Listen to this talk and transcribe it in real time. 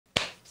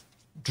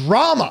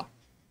drama,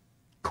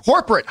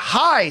 corporate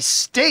high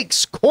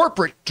stakes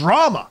corporate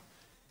drama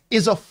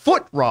is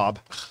afoot, Rob.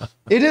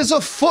 It is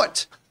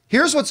afoot.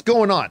 Here's what's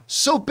going on.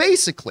 So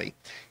basically,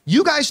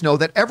 you guys know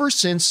that ever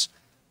since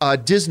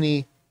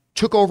Disney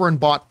took over and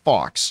bought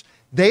Fox,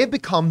 they have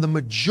become the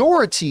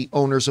majority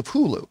owners of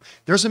Hulu.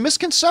 There's a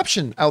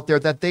misconception out there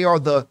that they are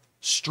the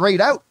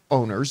straight out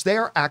owners. They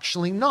are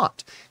actually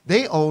not.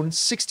 They own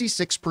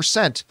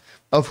 66%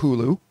 of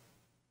Hulu.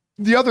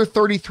 The other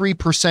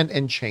 33%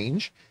 and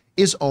change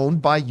is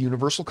owned by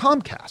Universal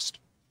Comcast.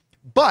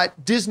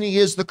 But Disney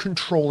is the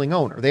controlling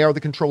owner. They are the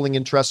controlling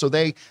interest, so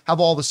they have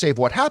all the say of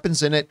what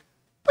happens in it.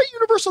 But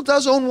Universal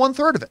does own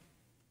 1/3 of it.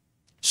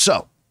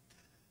 So,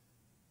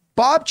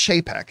 Bob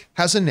Chapek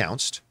has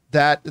announced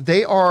that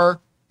they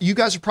are, you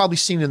guys have probably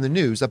seen in the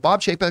news, that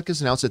Bob Chapek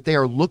has announced that they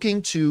are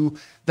looking to,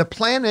 the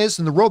plan is,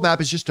 and the roadmap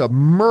is just to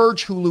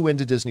merge Hulu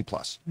into Disney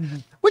Plus,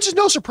 which is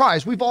no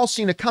surprise. We've all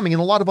seen it coming in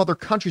a lot of other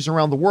countries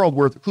around the world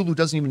where Hulu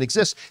doesn't even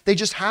exist. They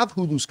just have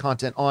Hulu's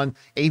content on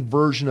a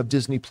version of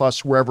Disney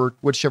Plus,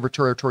 whichever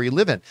territory you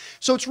live in.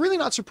 So it's really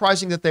not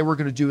surprising that they were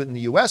going to do it in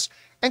the US.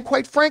 And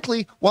quite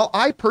frankly, while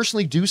I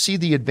personally do see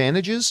the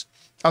advantages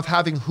of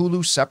having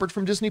Hulu separate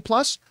from Disney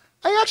Plus,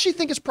 I actually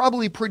think it's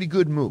probably a pretty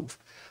good move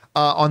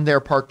on their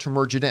part to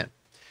merge it in.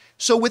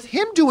 So with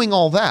him doing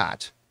all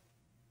that,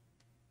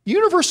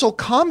 Universal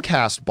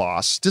Comcast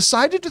boss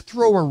decided to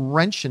throw a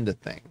wrench into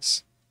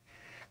things.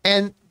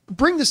 And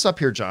bring this up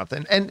here,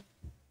 Jonathan. And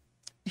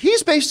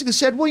he's basically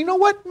said, well, you know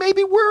what?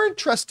 Maybe we're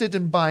interested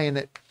in buying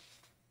it.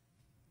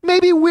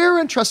 Maybe we're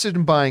interested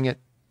in buying it.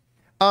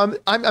 I'm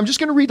just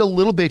going to read a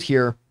little bit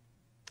here.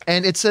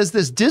 And it says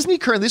this, Disney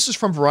currently, this is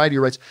from Variety,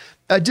 writes,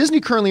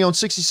 Disney currently owns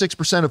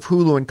 66% of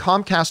Hulu and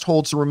Comcast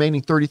holds the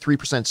remaining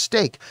 33%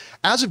 stake.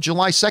 As of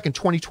July 2nd,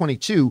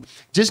 2022,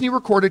 Disney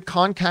recorded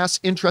Comcast's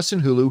interest in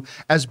Hulu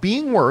as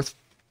being worth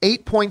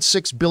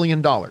 $8.6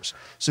 billion.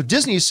 So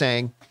Disney is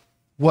saying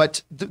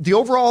what the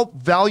overall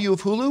value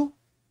of Hulu,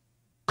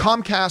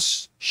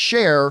 Comcast's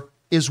share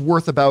is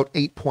worth about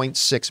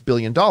 $8.6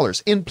 billion,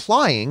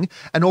 implying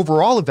an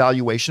overall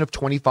evaluation of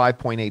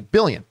 $25.8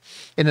 billion.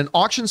 In an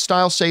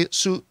auction-style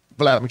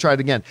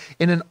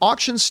In an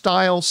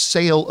auction-style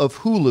sale of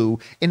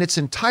Hulu in its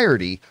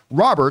entirety,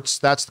 Roberts,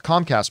 that's the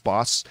Comcast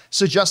boss,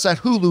 suggests that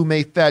Hulu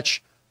may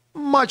fetch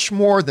much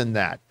more than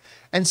that,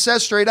 and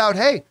says straight out,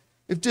 "Hey,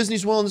 if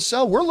Disney's willing to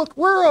sell, we're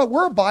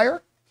a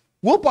buyer.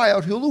 We'll buy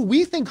out Hulu.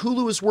 We think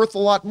Hulu is worth a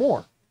lot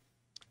more."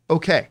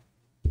 Okay.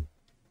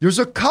 There's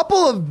a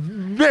couple of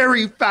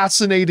very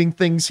fascinating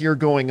things here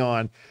going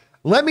on.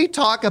 Let me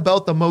talk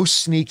about the most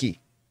sneaky.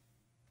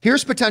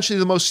 Here's potentially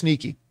the most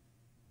sneaky.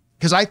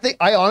 Because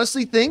I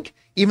honestly think,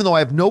 even though I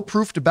have no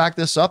proof to back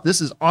this up,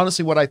 this is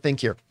honestly what I think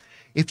here.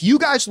 If you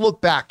guys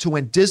look back to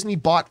when Disney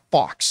bought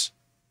Fox,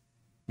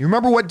 you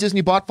remember what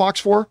Disney bought Fox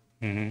for?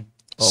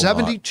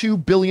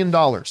 $72 billion.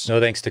 No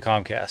thanks to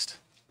Comcast.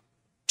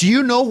 Do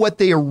you know what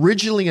they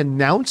originally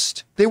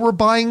announced they were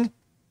buying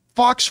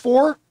Fox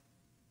for?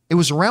 It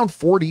was around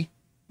 40.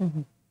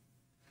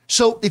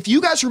 So if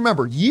you guys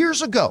remember,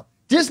 years ago,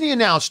 Disney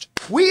announced,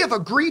 we have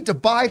agreed to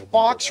buy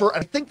Fox for,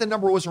 I think the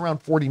number was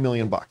around 40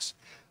 million bucks.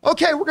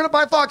 Okay, we're going to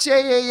buy Fox,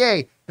 yay, yay,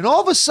 yay. And all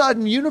of a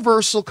sudden,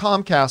 Universal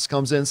Comcast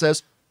comes in and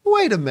says,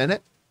 wait a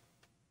minute,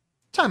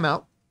 time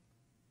out.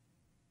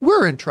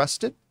 We're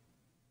interested.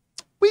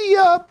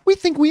 We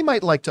think we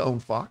might like to own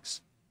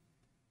Fox.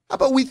 How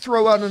about we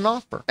throw out an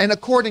offer? And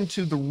according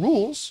to the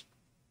rules,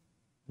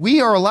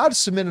 we are allowed to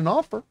submit an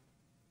offer.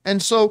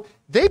 And so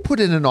they put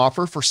in an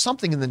offer for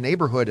something in the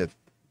neighborhood of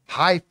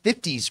high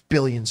 50s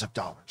billions of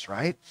dollars,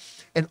 right?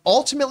 And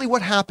ultimately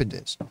what happened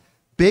is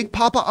Big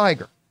Papa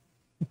Iger,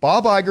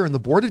 Bob Iger and the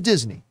board of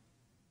Disney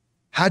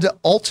had to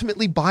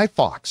ultimately buy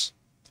Fox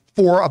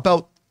for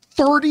about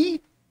 $30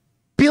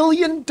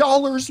 billion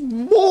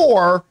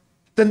more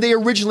than they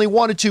originally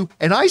wanted to.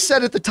 And I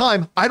said at the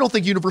time, I don't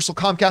think Universal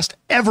Comcast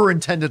ever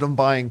intended on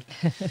buying.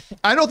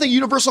 I don't think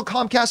Universal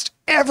Comcast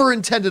ever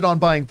intended on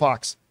buying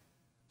Fox.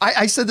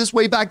 I said this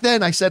way back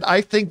then. I said, I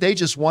think they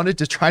just wanted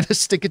to try to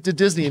stick it to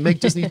Disney and make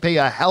Disney pay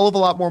a hell of a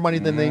lot more money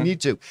than they need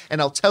to.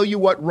 And I'll tell you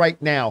what,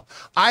 right now,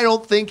 I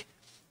don't think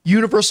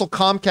Universal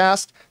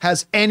Comcast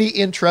has any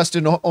interest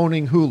in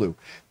owning Hulu.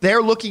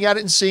 They're looking at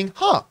it and seeing,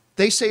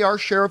 they say our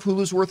share of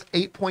Hulu is worth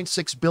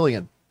 $8.6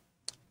 billion.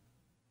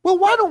 Well,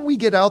 why don't we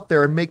get out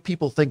there and make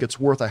people think it's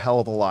worth a hell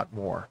of a lot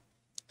more?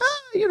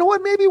 You know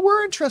what? Maybe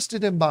we're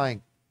interested in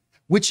buying.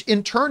 Which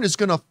in turn is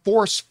going to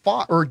force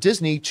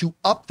Disney to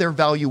up their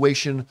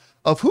valuation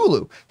of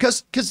Hulu.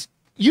 Because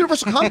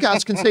Universal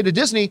Comcast can say to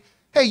Disney,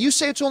 hey, you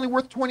say it's only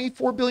worth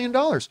 $24 billion.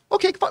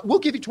 Okay, fine, we'll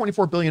give you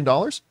 $24 billion.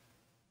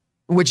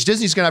 In which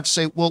Disney's going to have to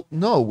say, well,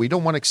 no, we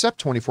don't want to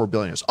accept $24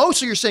 billion. Oh,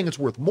 so you're saying it's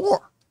worth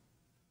more.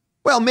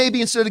 Well, maybe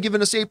instead of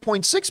giving us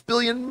 $8.6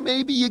 billion,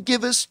 maybe you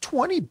give us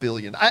 $20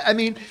 billion. I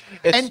mean,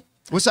 and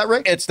what's that,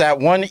 Ray? It's that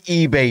one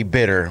eBay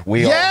bidder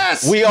we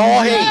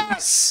all hate.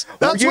 That's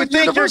what you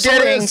think Universal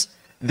you're getting is.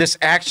 This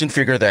action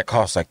figure that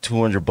costs like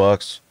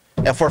 $200,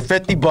 and for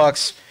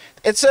 $50,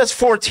 it says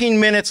 14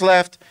 minutes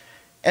left,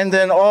 and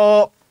then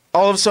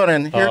all of a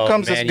sudden, here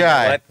comes man, this you know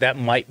guy. what? That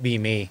might be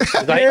me.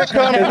 Here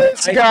comes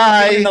this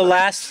guy. In the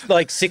last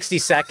like 60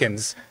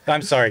 seconds.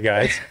 I'm sorry,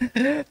 guys.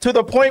 To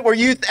the point where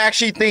you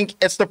actually think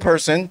it's the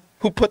person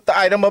who put the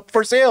item up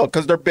for sale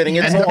because they're bidding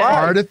it so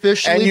high.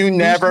 Artificially and you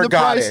never the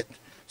got price. it.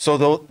 So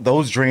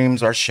those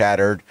dreams are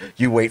shattered.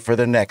 You wait for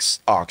the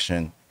next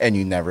auction and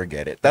you never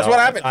get it. That's what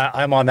happened.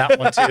 I'm on that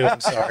one too.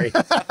 I'm sorry.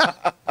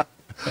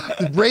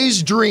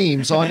 Raise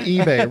dreams on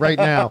eBay right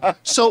now.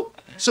 So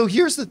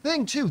here's the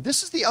thing too.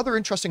 This is the other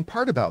interesting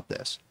part about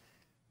this.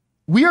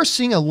 We are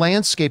seeing a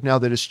landscape now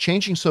that is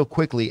changing so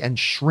quickly and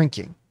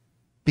shrinking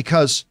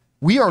because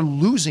we are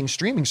losing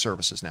streaming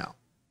services now.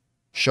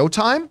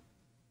 Showtime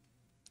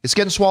is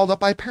getting swallowed up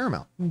by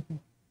Paramount.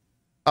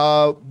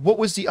 What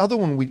was the other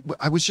one?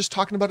 I was just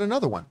talking about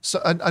another one.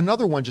 So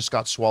another one just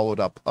got swallowed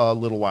up a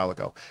little while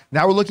ago.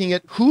 Now we're looking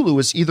at Hulu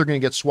is either going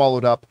to get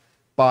swallowed up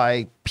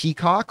by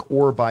Peacock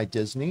or by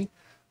Disney.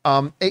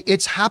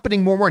 It's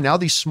happening more and more. Now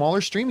these smaller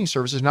streaming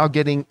services are now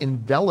getting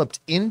enveloped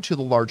into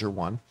the larger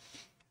one,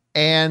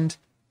 and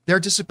they're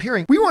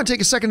disappearing. We want to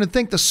take a second to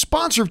thank the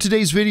sponsor of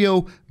today's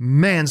video,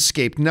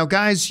 Manscaped. Now,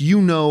 guys, you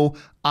know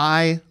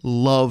I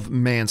love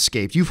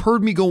Manscaped. You've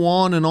heard me go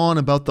on and on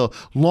about the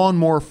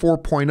Lawnmower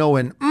 4.0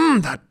 and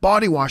that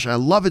body wash. I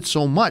love it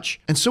so much.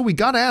 And so we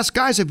got to ask,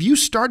 guys, have you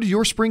started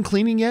your spring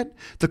cleaning yet?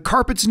 The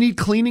carpets need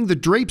cleaning, the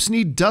drapes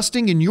need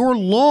dusting, and your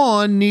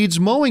lawn needs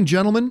mowing,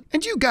 gentlemen.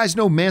 And you guys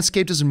know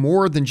Manscaped isn't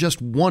more than just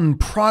one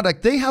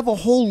product. They have a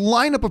whole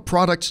lineup of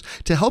products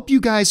to help you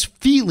guys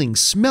feeling,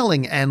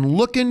 smelling, and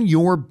looking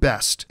your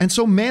best. And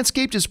so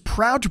Manscaped is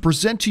proud to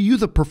present to you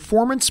the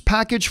Performance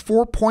Package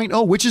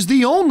 4.0, which is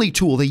the only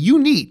tool that you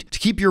need to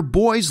keep your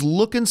boys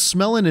looking,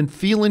 smelling, and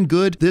feeling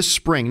good this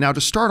spring. Now,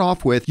 to start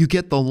off with, you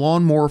get the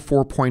Lawnmower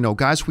 4.0.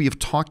 Guys, we have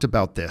talked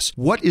about this.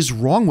 What is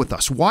wrong with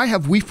us? Why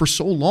have we for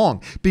so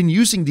long been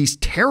using these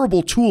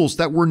terrible tools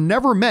that were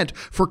never meant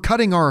for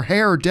cutting our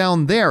hair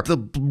down there? The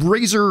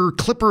razor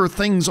clipper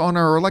things on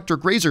our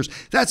electric razors.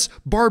 That's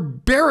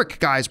barbaric,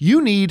 guys.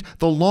 You need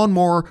the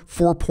Lawnmower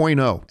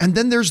 4.0. And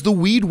then there's the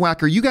Weed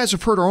Whacker. You guys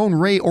have heard our own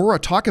Ray Ora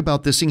talk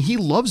about this thing. He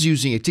loves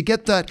using it to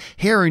get that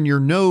hair in your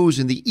nose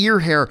and the ear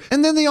hair.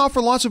 And then they offer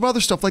lots of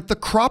other stuff like the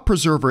Crop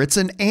Preserver. It's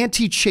an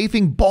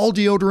anti-chafing ball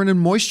deodorant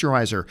and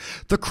moisturizer.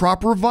 The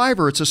Crop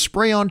Reviver. It's a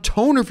spray-on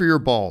toner for your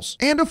balls.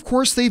 And of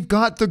course, they've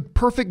got the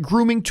perfect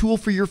grooming tool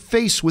for your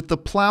face with the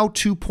Plow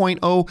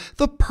 2.0,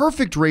 the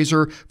perfect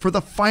razor for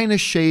the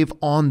finest shave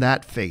on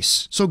that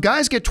face. So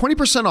guys, get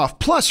 20% off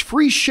plus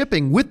free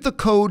shipping with the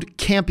code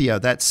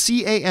CAMPEA. That's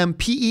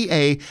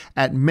C-A-M-P-E-A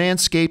at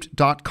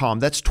manscaped.com.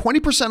 That's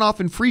 20% off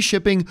and free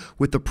shipping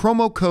with the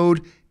promo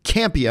code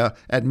Campea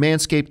at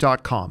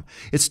manscaped.com.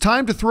 It's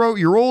time to throw out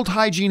your old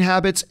hygiene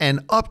habits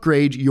and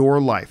upgrade your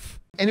life.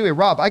 Anyway,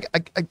 Rob,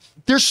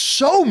 there's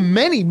so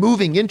many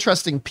moving,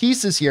 interesting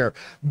pieces here.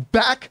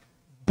 Back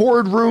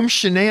boardroom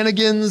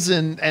shenanigans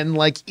and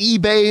like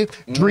eBay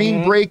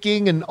dream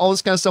breaking and all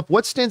this kind of stuff.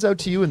 What stands out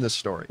to you in this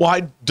story? Well,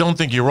 I don't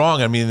think you're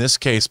wrong. I mean, in this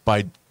case,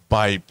 by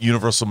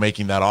Universal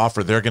making that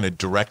offer, they're going to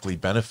directly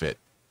benefit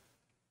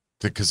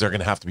because they're going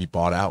to have to be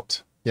bought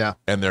out. Yeah.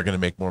 And they're going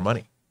to make more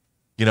money.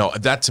 You know,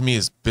 that to me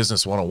is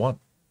business 101.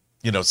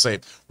 You know, say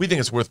we think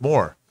it's worth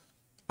more.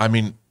 I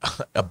mean,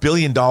 $1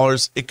 billion,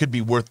 it could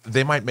be worth,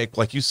 they might make,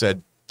 like you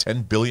said,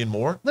 10 billion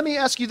more. Let me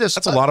ask you this.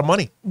 That's a lot of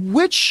money.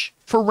 Which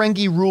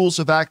Ferengi rules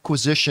of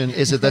acquisition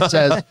is it that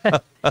says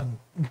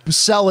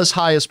sell as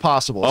high as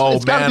possible? Oh,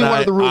 it's got to be one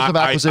of the rules of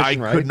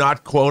acquisition, I right? could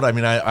not quote. I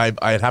mean,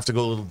 I'd have to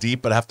go a little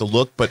deep. I'd have to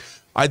look. But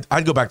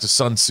I'd go back to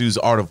Sun Tzu's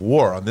Art of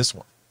War on this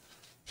one.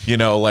 You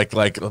know, like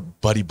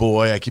Buddy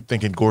Boy. I keep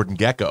thinking Gordon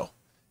Gekko.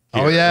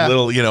 Here, oh, yeah. A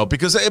little, you know,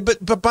 because,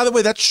 but by the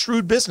way, that's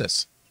shrewd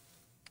business.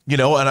 You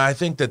know, and I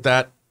think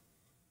that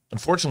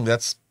unfortunately,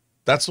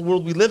 that's the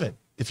world we live in.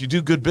 If you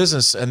do good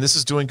business, and this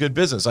is doing good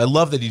business, I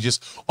love that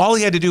all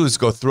he had to do is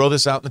go throw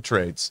this out in the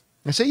trades.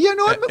 I say, yeah,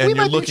 no, we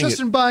might be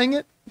interested in buying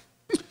it.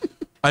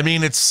 I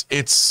mean, it's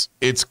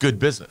good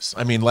business.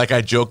 I mean, like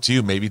I joked to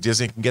you, maybe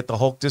Disney can get the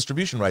Hulk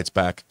distribution rights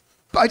back.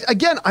 But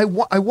again, I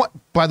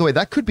want. By the way,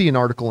 that could be an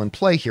article in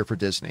play here for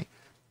Disney.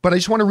 But I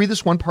just want to read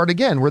this one part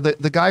again, where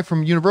the guy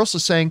from Universal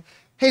is saying,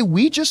 "Hey,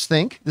 we just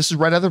think this is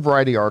right out of the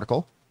Variety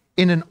article.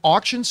 In an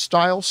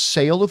auction-style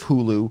sale of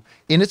Hulu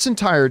in its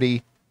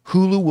entirety,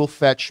 Hulu will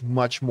fetch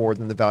much more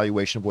than the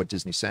valuation of what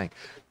Disney's saying."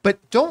 But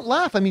don't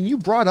laugh. I mean, you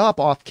brought up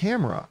off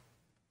camera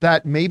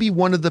that maybe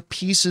one of the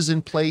pieces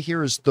in play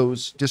here is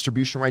those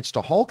distribution rights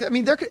to Hulk. I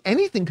mean,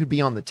 anything could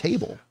be on the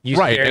table. You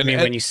scared me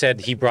when you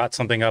said he brought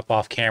something up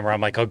off camera.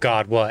 I'm like, oh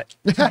God, what?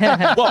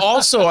 Well,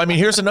 also, I mean,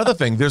 here's another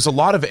thing. There's a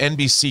lot of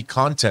NBC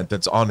content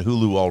that's on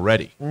Hulu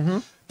already. Mm-hmm.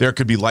 There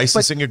could be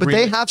licensing agreements.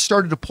 But they have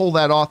started to pull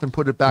that off and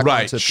put it back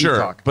onto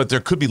Peacock. But there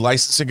could be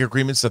licensing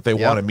agreements that they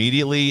want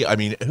immediately. I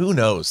mean, who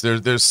knows?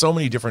 There's so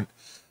many different,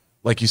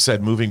 like you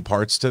said, moving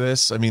parts to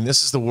this. I mean,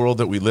 this is the world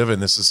that we live in.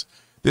 This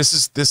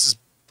is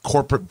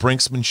corporate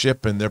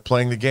brinksmanship, and they're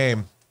playing the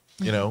game,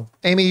 you know.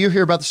 Amy, you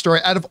hear about the story.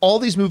 Out of all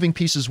these moving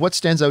pieces, what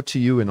stands out to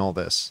you in all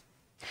this?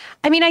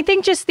 I mean, I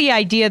think just the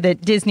idea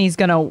that Disney's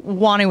going to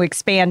want to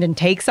expand and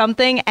take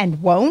something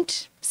and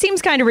won't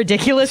seems kind of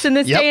ridiculous in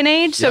this day and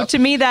age. So to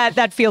me,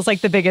 that feels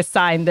like the biggest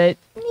sign that,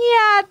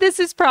 yeah, this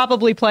is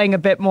probably playing a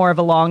bit more of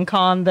a long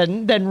con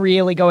than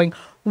really going,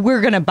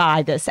 we're going to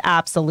buy this.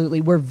 Absolutely.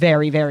 We're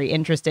very, very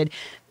interested.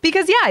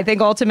 Because, yeah, I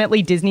think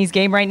ultimately Disney's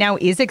game right now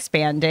is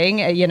expanding.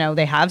 You know,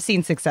 they have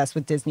seen success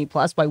with Disney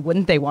Plus. Why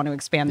wouldn't they want to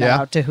expand that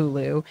out to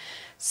Hulu?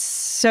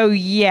 So,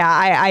 yeah,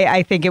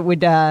 I think it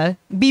would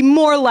be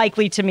more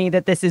likely to me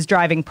that this is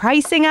driving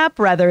pricing up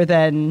rather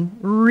than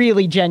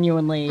really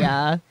genuinely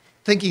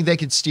thinking they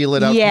could steal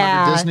it out from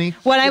under Disney.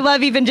 When I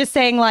love even just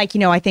saying, like, you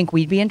know, I think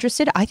we'd be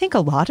interested. I think a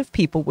lot of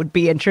people would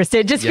be interested.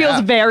 It just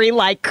feels very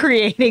like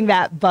creating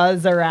that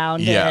buzz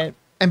around it.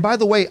 And by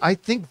the way, I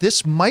think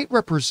this might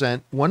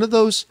represent one of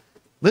those,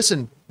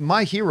 listen,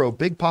 my hero,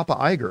 Big Papa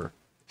Iger,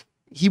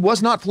 he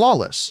was not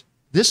flawless.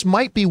 This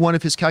might be one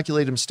of his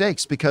calculated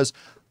mistakes because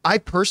I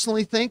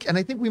personally think, and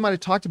I think we might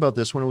have talked about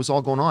this when it was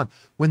all going on,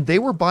 when they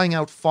were buying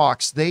out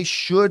Fox, they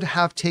should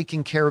have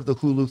taken care of the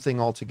Hulu thing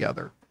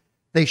altogether.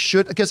 They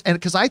should,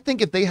 because I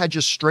think if they had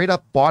just straight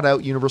up bought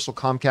out Universal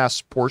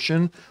Comcast's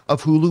portion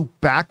of Hulu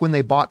back when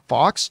they bought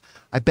Fox,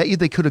 I bet you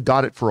they could have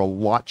got it for a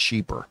lot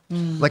cheaper,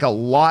 like a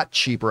lot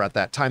cheaper at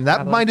that time.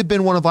 That might have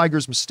been one of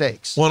Iger's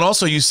mistakes. Well, and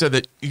also you said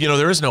that, you know,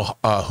 there is no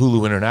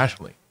Hulu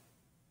internationally.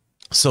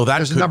 So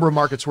there's a number of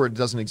markets where it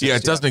doesn't exist. Yeah,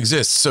 it doesn't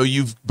exist. So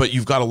you've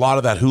got a lot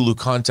of that Hulu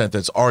content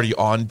that's already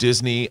on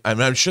Disney. I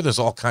mean, I'm sure there's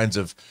all kinds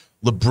of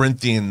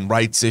labyrinthian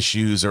rights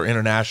issues or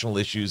international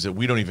issues that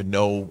we don't even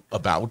know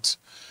about.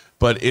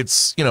 But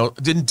it's, you know,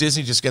 didn't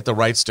Disney just get the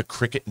rights to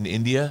cricket in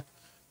India?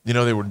 You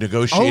know, they were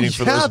negotiating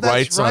for those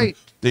rights. Right.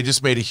 They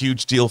just made a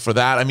huge deal for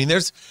that. I mean,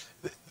 there's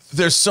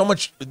so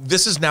much.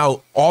 This is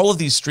now, all of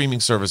these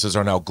streaming services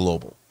are now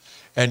global.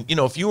 And, you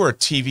know, if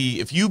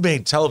you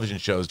made television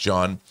shows,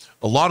 John,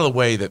 a lot of the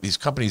way that these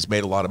companies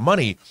made a lot of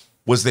money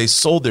was they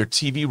sold their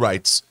TV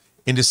rights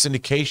into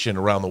syndication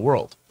around the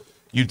world.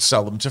 You'd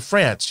sell them to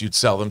France, you'd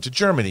sell them to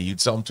Germany,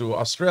 you'd sell them to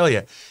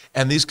Australia.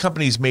 And these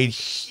companies made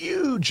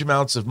huge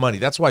amounts of money.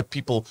 That's why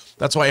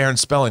Aaron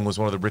Spelling was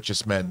one of the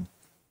richest men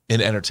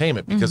in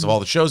entertainment, because of all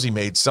the shows he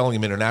made, selling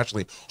them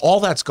internationally. All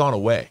that's gone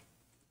away.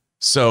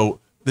 So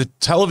the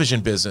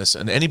television business,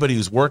 and anybody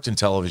who's worked in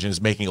television,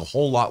 is making a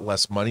whole lot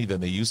less money than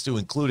they used to,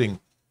 including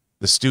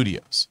the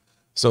studios.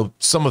 So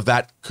some of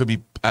that could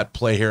be at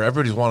play here.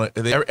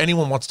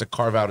 Anyone wants to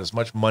carve out as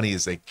much money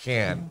as they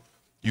can.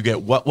 You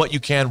get what you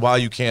can, while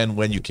you can,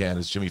 when you can,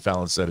 as Jimmy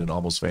Fallon said in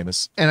Almost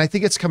Famous. And I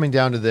think it's coming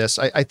down to this.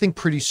 I think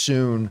pretty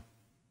soon,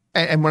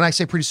 and when I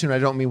say pretty soon, I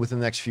don't mean within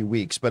the next few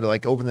weeks, but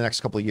like over the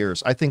next couple of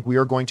years, I think we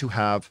are going to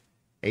have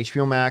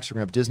HBO Max, we're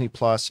going to have Disney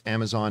Plus,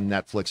 Amazon,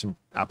 Netflix, and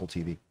Apple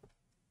TV.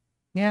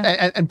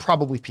 Yeah. And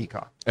probably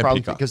Peacock. And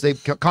probably Peacock. Because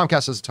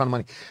Comcast has a ton of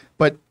money.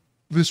 But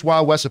this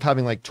Wild West of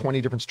having like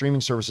 20 different streaming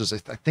services, I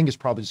think is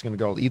probably just going to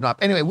go even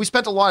up. Anyway, we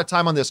spent a lot of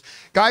time on this.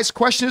 Guys,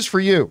 question is for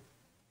you.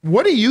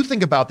 What do you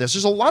think about this?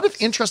 There's a lot of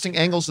interesting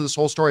angles to this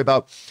whole story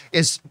about,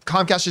 is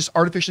Comcast just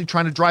artificially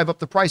trying to drive up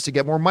the price to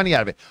get more money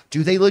out of it?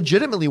 Do they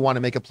legitimately want to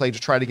make a play to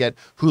try to get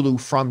Hulu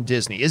from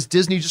Disney? Is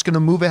Disney just going to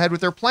move ahead with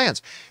their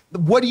plans?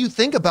 What do you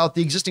think about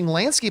the existing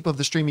landscape of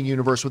the streaming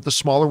universe with the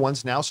smaller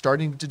ones now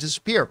starting to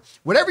disappear?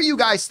 Whatever you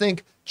guys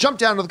think, jump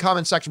down to the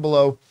comment section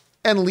below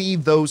and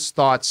leave those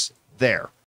thoughts there.